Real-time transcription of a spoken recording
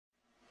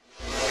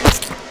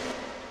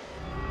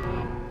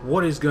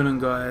What is going on,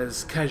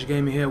 guys? Casual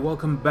Gamer here,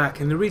 welcome back.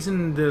 And the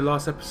reason the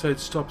last episode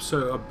stopped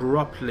so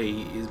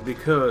abruptly is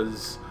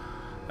because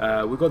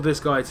we got this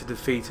guy to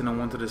defeat and I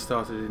wanted to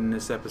start it in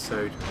this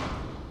episode.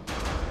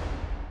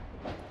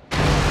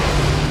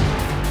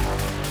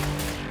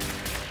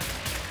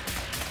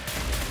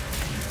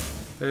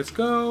 Let's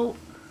go!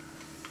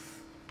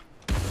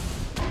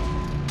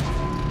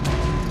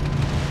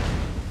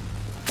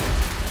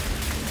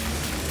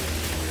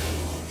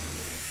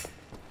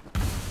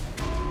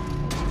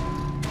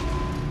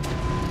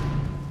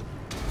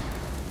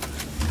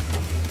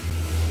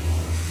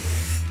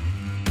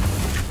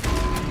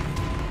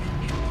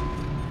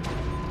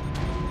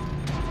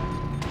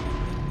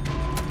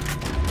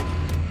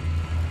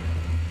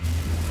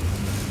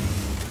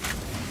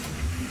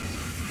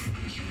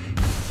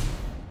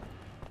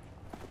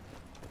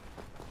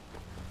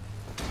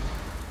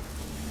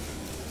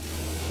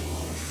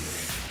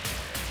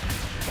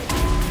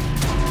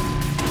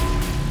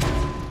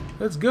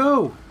 Let's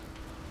go!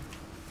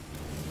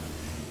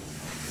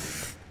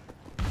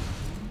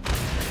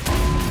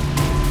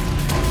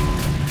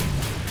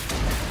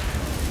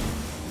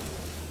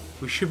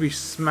 We should be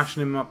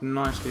smashing him up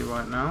nicely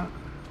right now.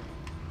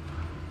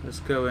 Let's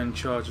go and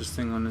charge this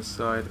thing on this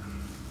side.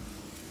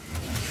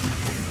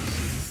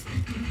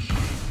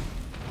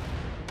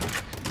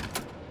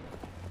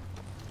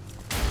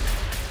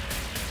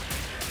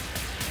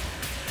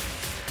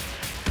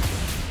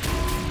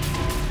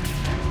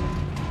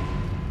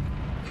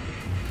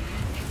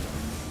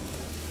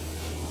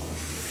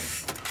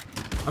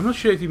 I'm not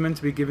sure if you're meant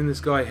to be giving this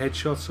guy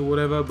headshots or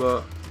whatever,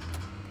 but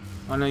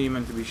I know you're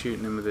meant to be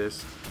shooting him with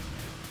this.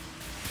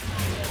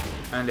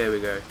 And there we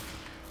go.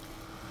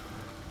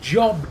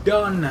 Job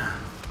done!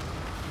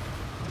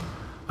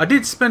 I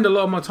did spend a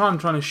lot of my time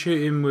trying to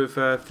shoot him with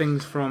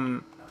things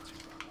from,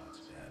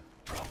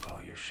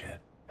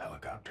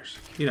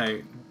 you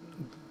know,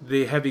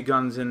 the heavy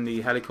guns and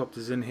the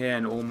helicopters in here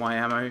and all my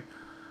ammo.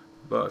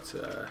 But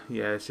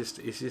yeah, it's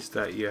just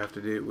that you have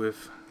to do it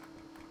with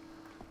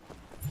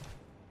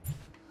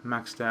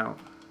maxed out.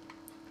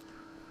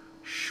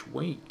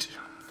 Sweet.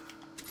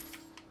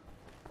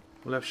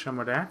 We'll have some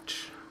of that.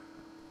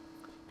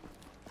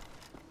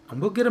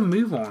 And we'll get a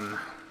move on.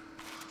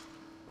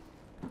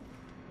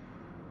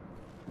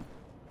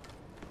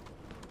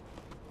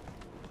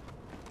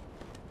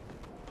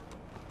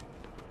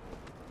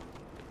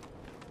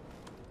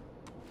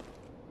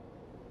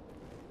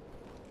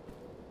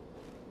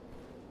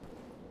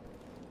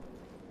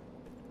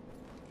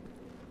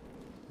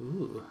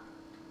 Ooh.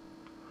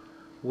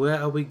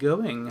 Where are we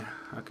going?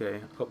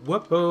 Okay. Oh,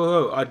 whoop,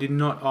 whoa, whoa. I did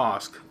not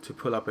ask to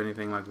pull up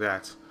anything like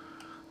that.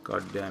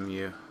 God damn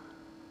you.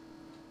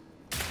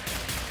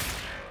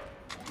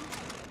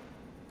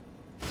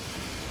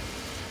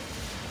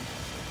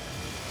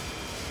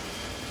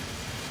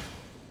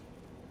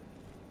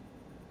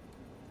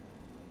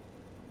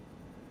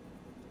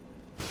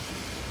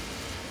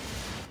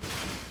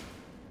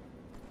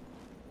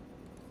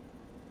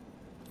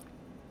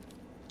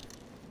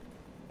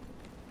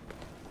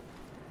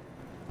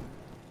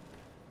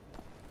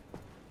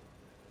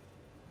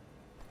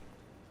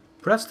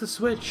 Press the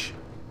switch.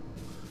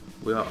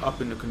 We are up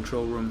in the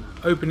control room,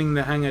 opening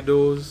the hangar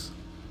doors.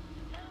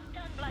 Well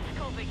done,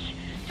 Blazkowicz.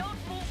 Don't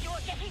move, you're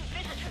getting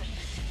visitors.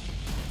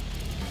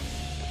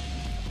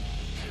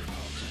 You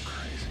folks are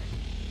crazy.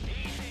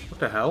 What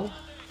the hell?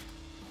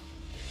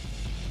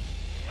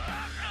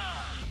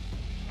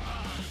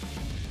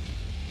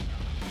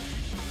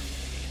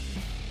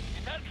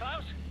 Is that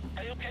Klaus?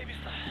 Are you okay,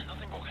 mister?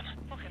 Nothing broken.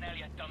 Fucking hell,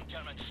 you dumb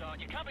German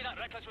sod. You can't be that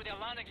reckless with your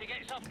landings, you get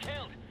yourself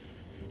killed.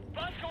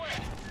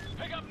 Blazkowicz!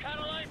 Pick up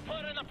Caroline, put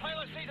her in the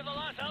pilot seat of the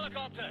last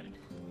helicopter!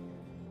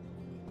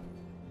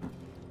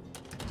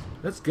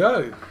 Let's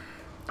go.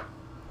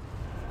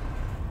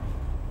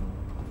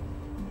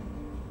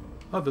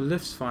 Oh, the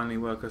lifts finally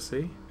work, I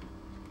see.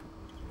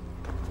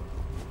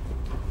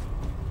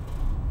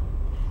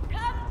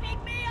 Come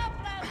pick me up,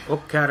 Klaus! Oh,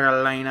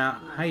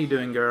 Carolina. How you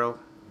doing, girl?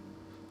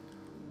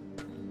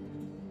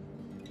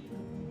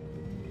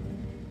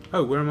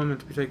 Oh, where am I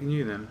meant to be taking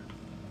you then?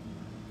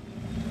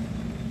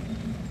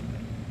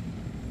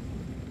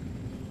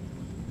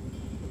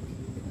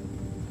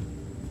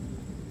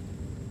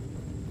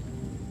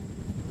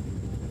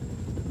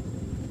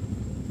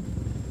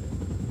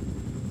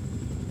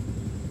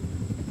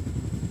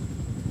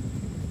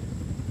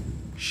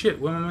 Shit,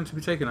 where am I meant to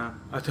be taking her?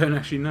 I don't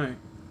actually know.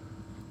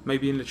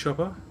 Maybe in the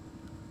chopper?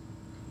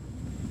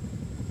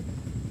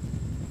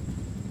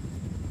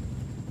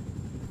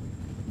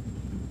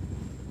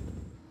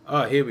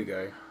 Ah, here we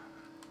go.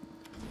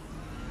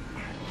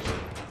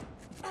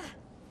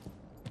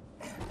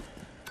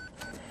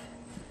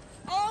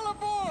 All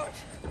aboard!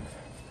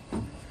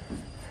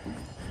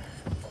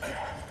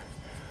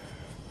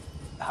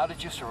 How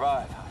did you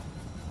survive?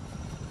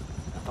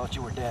 I thought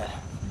you were dead.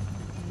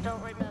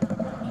 Don't remember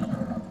much.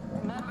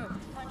 Remember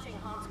punching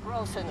Hans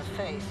Gross in the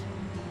face.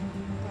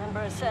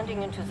 Remember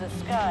ascending into the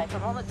sky. For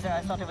moments there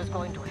I thought I was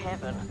going to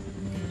heaven.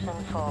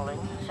 Then falling,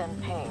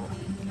 then pain.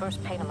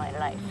 First pain of my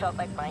life. Felt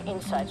like my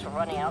insides were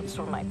running out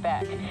through my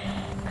back.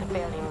 Could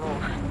barely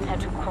move.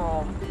 Had to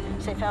crawl.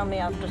 They found me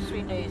after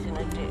 3 days in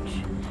a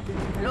ditch.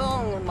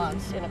 Long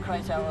months in a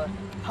Kreisauer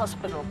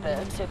hospital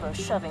bed. They were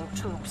shoving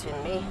tubes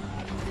in me.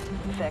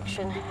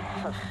 Infection.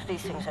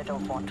 These things I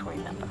don't want to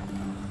remember.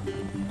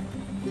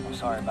 I'm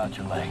sorry about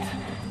your legs.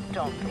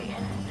 Don't be.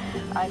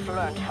 I've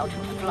learned how to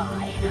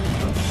fly.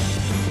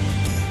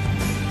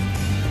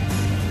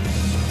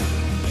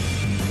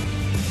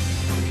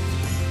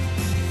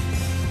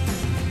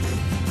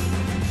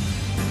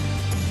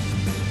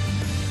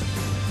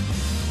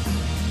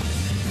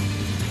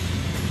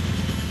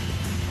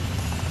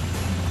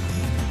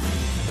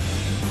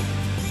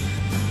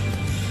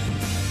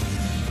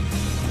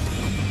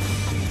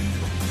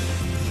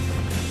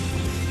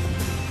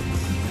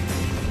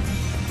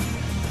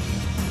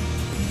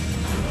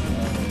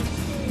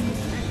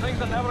 Things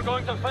are never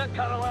going to fit,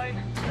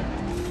 Caroline.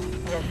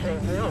 Yes, they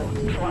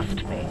will. Trust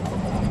me.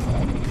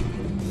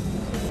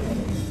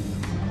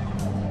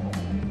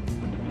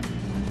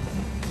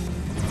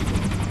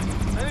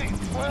 They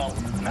will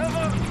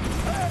never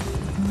fit.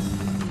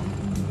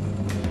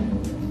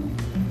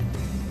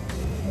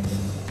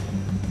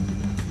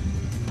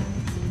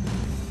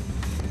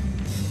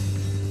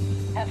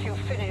 Have you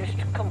finished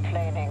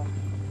complaining?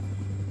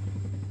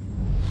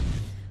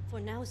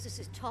 For now, this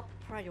is top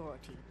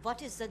priority.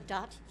 What is the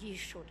dot ye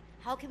should?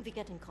 How can we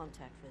get in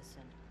contact with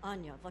them?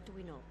 Anya, what do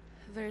we know?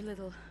 Very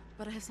little,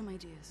 but I have some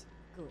ideas.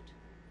 Good.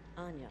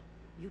 Anya,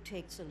 you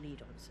take the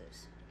lead on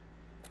this.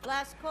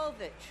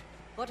 Blaskovich,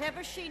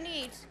 whatever she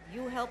needs,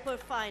 you help her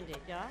find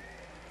it, yeah?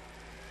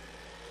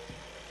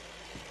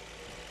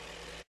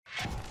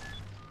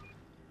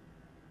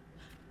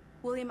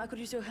 William, I could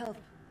use your help.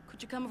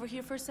 Could you come over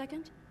here for a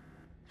second?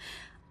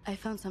 I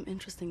found some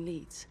interesting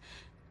leads.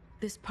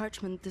 This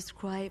parchment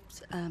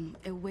describes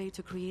a way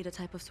to create a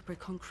type of super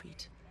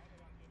concrete.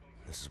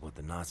 This is what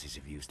the Nazis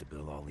have used to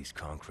build all these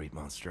concrete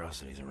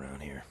monstrosities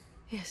around here.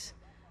 Yes,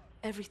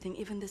 everything,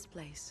 even this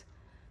place.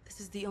 This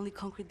is the only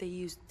concrete they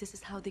used. This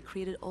is how they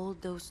created all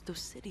those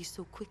cities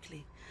so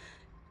quickly.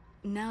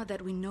 Now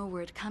that we know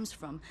where it comes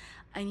from,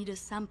 I need a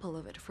sample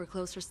of it for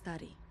closer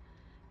study.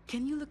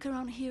 Can you look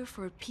around here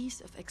for a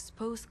piece of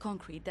exposed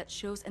concrete that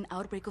shows an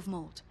outbreak of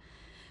mold?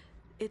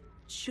 It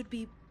should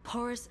be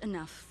porous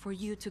enough for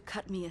you to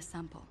cut me a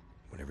sample.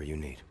 Whatever you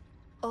need.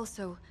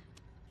 Also,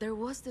 there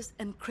was this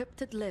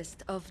encrypted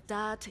list of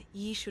Dat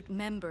Yeshut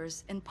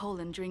members in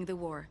Poland during the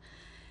war.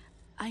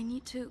 I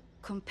need to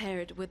compare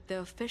it with the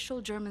official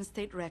German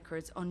state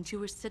records on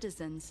Jewish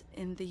citizens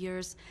in the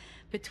years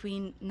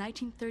between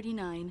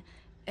 1939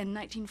 and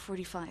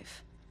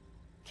 1945.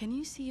 Can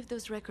you see if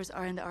those records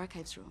are in the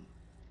archives room?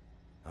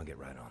 I'll get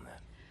right on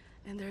that.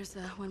 And there's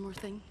one more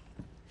thing.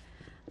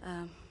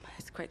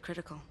 It's quite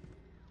critical.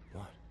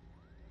 What?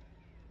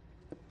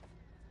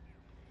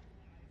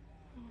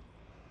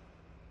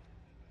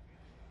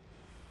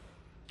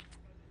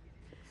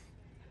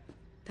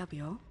 That'll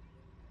be all.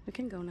 We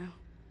can go now.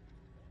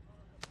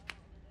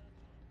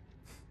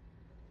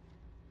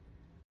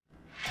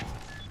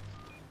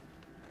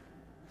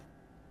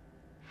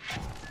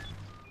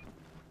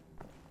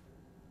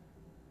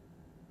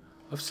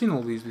 I've seen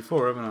all these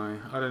before, haven't I?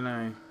 I don't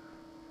know.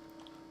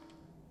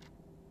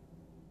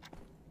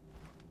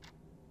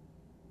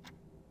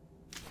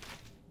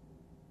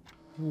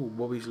 Ooh,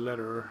 Bobby's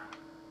letter.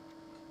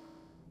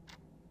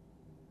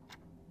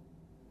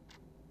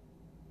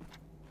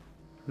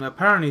 Now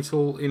apparently it's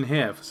all in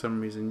here for some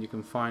reason. You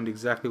can find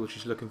exactly what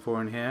she's looking for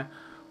in here.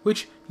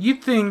 Which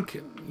you'd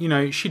think, you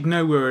know, she'd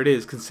know where it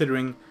is,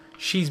 considering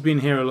she's been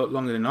here a lot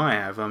longer than I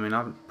have. I mean,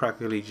 I've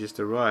practically just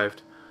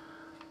arrived.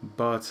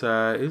 But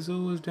it's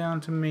always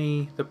down to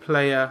me, the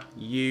player,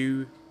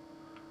 you,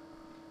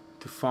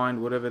 to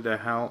find whatever the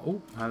hell...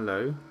 Oh,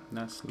 hello.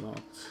 That's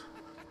locked.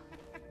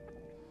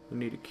 We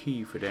need a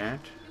key for that.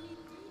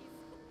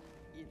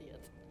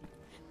 Idiot.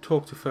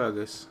 Talk to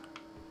Fergus.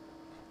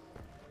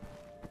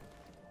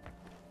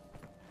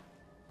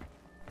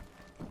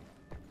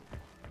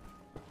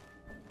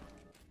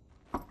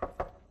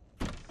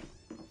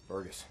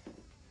 Fergus,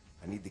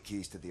 I need the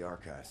keys to the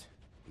archives.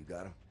 You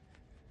got them?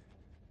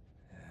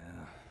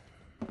 Yeah.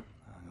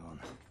 Hang on.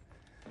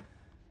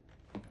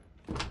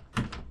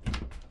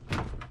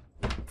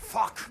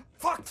 Fuck!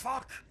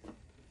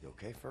 You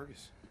okay,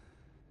 Fergus?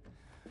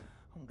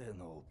 I'm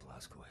getting old,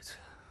 Blazkowicz.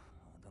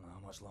 I don't know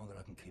how much longer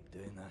I can keep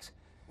doing this.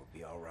 We'll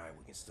be alright.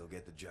 We can still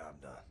get the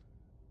job done.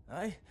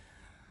 Aye?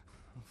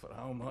 For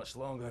how much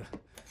longer?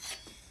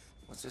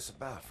 What's this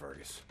about,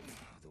 Fergus? I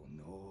don't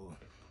know.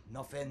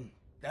 Nothing.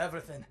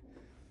 Everything.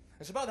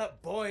 It's about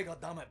that boy,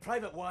 goddammit,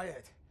 Private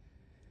Wyatt.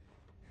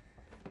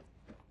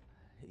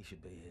 He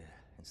should be here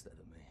instead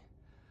of me.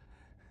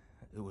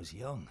 He was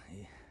young.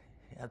 He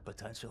had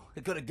potential.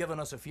 He could have given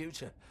us a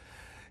future.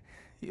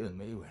 You and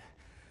me were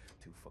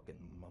two fucking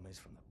mummies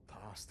from the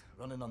past,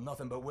 running on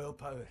nothing but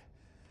willpower.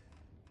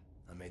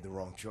 I made the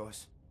wrong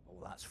choice.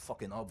 Oh, that's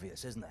fucking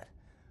obvious, isn't it?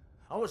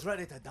 I was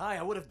ready to die.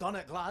 I would have done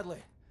it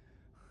gladly.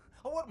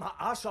 I worked my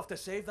ass off to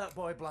save that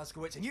boy,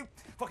 Blazkowicz, and you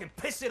fucking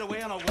pissed it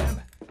away on a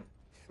whim.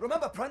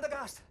 Remember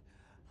Prendergast?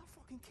 That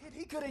fucking kid,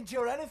 he could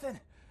endure anything.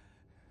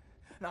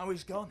 Now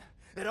he's gone.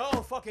 They're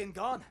all fucking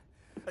gone.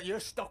 And you're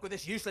stuck with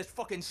this useless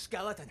fucking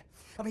skeleton.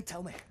 I mean,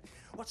 tell me,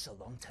 what's the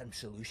long-term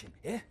solution,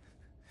 eh?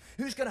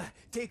 Who's gonna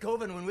take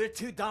over when we're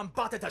too damn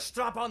battered to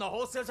strap on the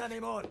holsters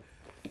anymore?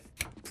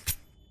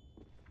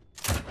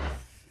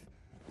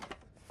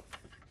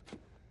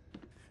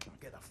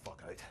 Get the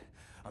fuck out.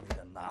 I need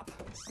a nap.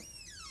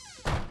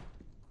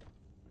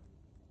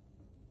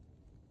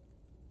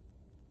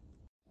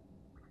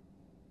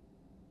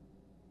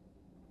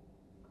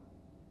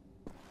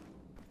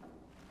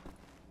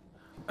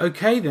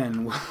 Okay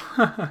then.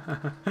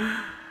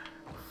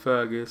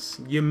 Fergus,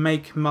 you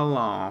make me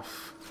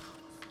laugh.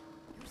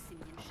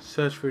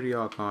 Search through the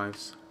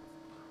archives.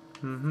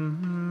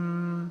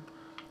 I'm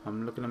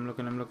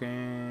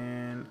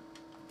looking.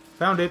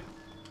 Found it.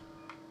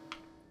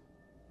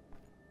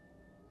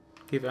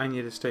 Give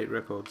Anya the state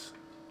records.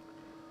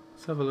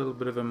 Let's have a little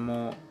bit of a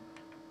more...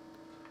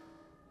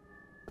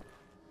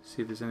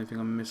 See if there's anything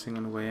I'm missing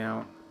on the way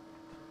out.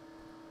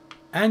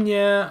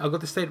 Anya, I got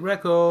the state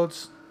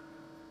records.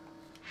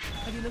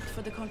 Have you looked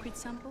for the concrete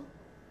sample?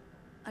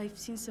 I've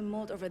seen some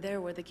mold over there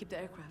where they keep the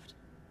aircraft.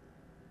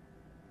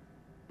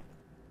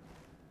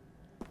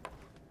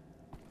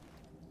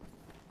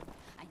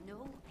 I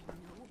know,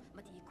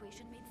 but the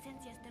equation made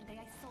sense yesterday.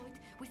 I saw it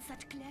with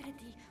such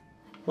clarity.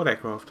 What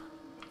aircraft?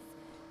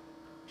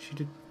 She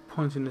did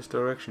point in this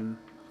direction.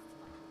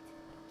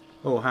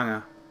 Oh,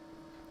 hangar.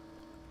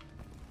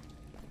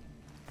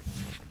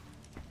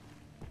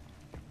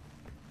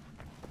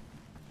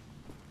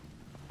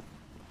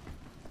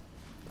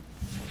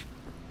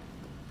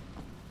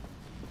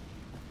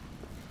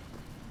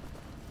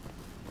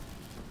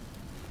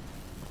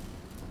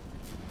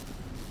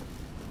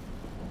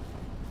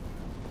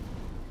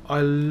 I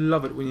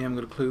love it when you haven't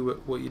got a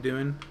clue what you're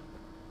doing.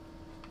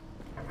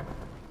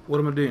 What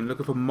am I doing?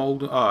 Looking for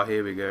mold? Ah,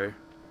 here we go.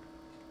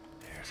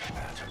 There's a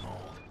patch of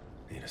mold.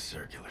 Need a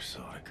circular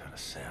saw to cut a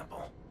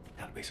sample.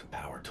 Gotta be some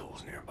power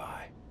tools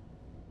nearby.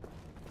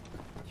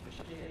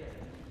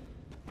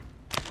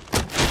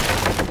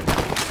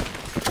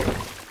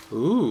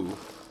 Ooh.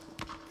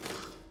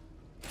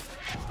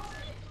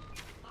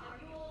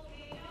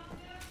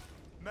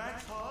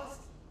 Max Haas?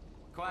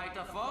 Quite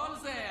a fall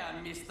there,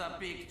 Mr.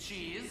 Big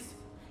Cheese.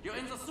 You're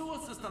in the sewer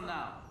system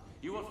now.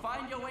 You will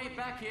find your way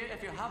back here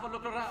if you have a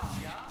look around,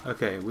 yeah?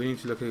 Okay, we need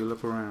to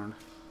look around.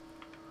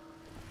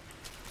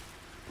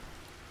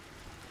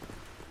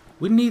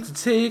 We need to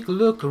take a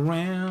look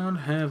around,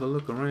 have a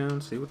look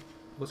around, see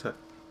what's that?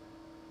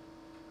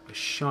 A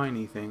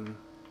shiny thing.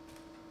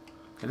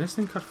 Can this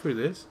thing cut through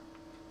this?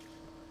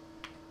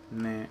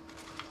 Nah.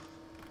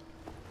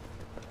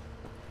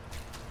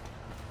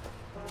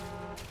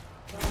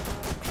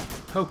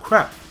 Oh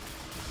crap!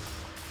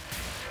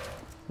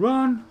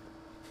 Run!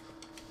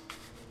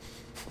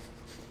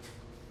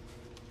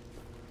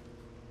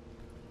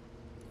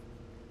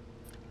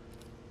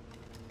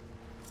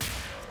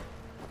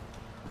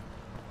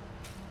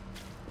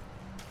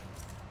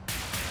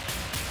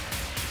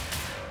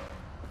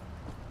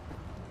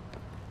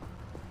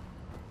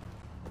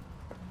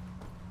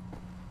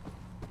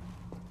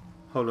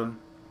 Hold on.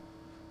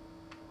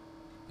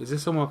 Is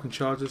this somewhere I can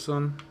charge this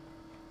on?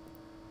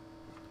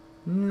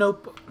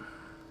 Nope.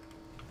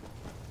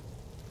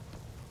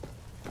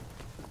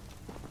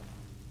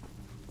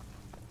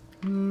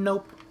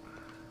 Nope.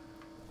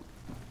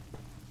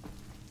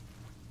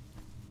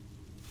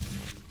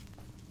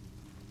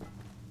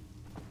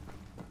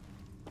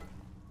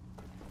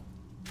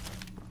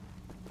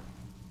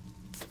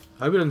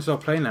 I hope we don't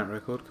start playing that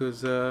record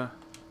because I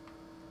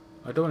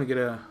don't want to get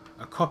a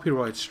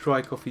copyright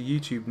strike off of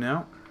YouTube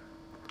now.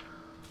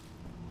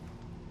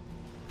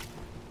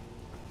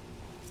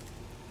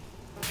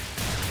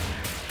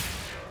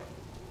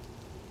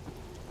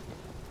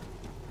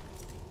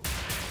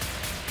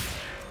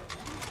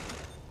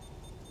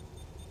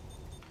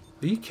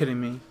 Are you kidding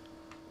me?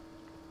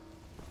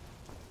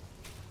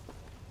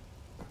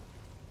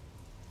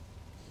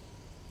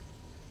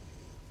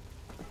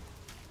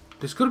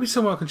 There's got to be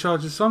somewhere I can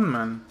charge this on,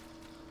 man.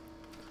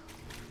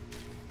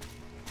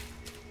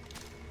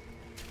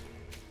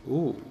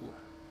 Ooh.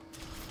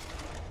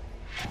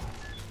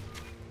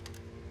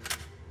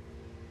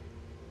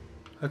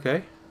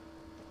 Okay.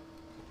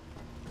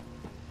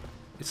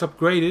 It's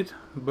upgraded,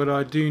 but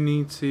I do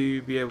need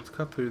to be able to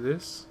cut through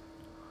this.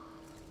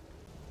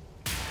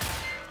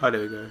 Oh,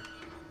 there we go.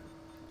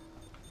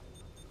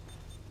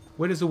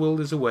 Where there's a will,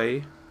 there's a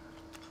way.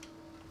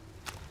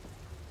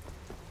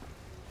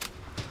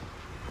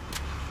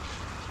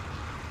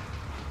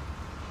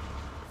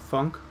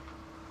 Funk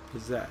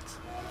is that?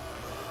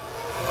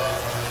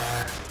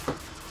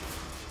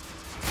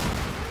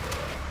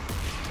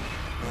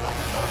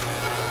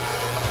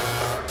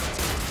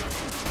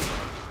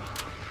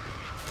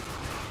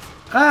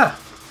 Ah!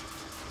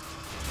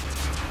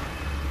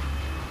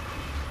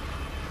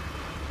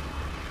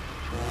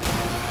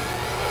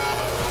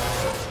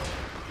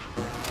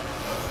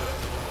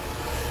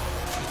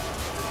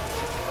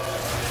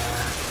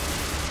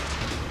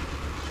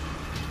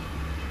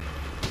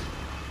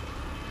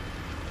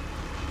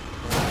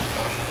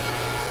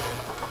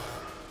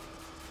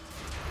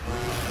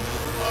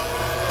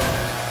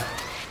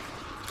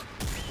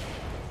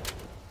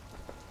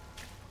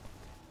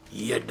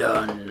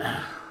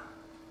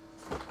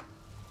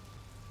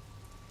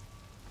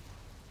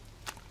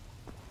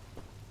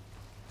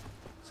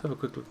 Let's have a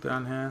quick look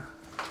down here.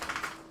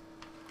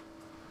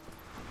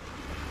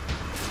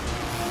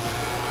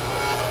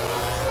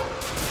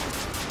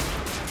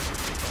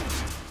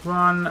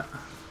 Run.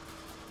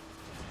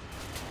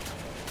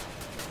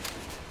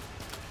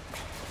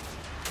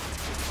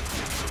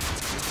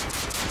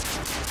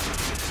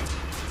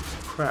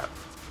 Crap.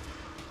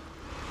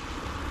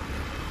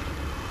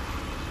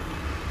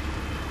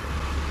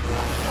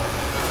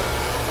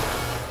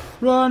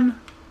 Run.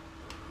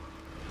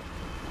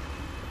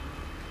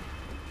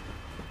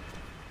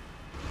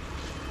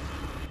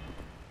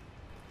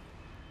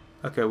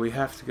 Okay, we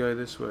have to go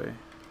this way.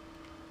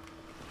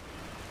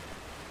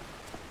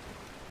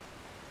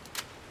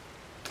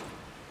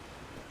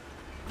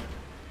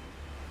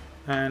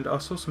 And I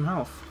saw some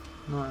health.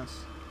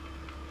 Nice.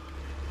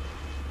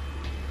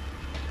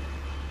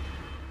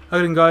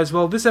 Okay then guys,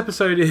 well this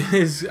episode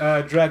is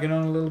dragging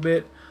on a little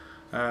bit.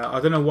 I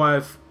don't know why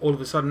I've all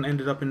of a sudden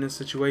ended up in this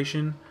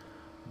situation.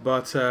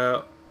 But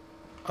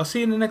I'll see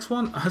you in the next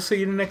one. I'll see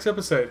you in the next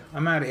episode.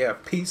 I'm out of here.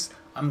 Peace.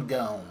 I'm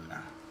gone.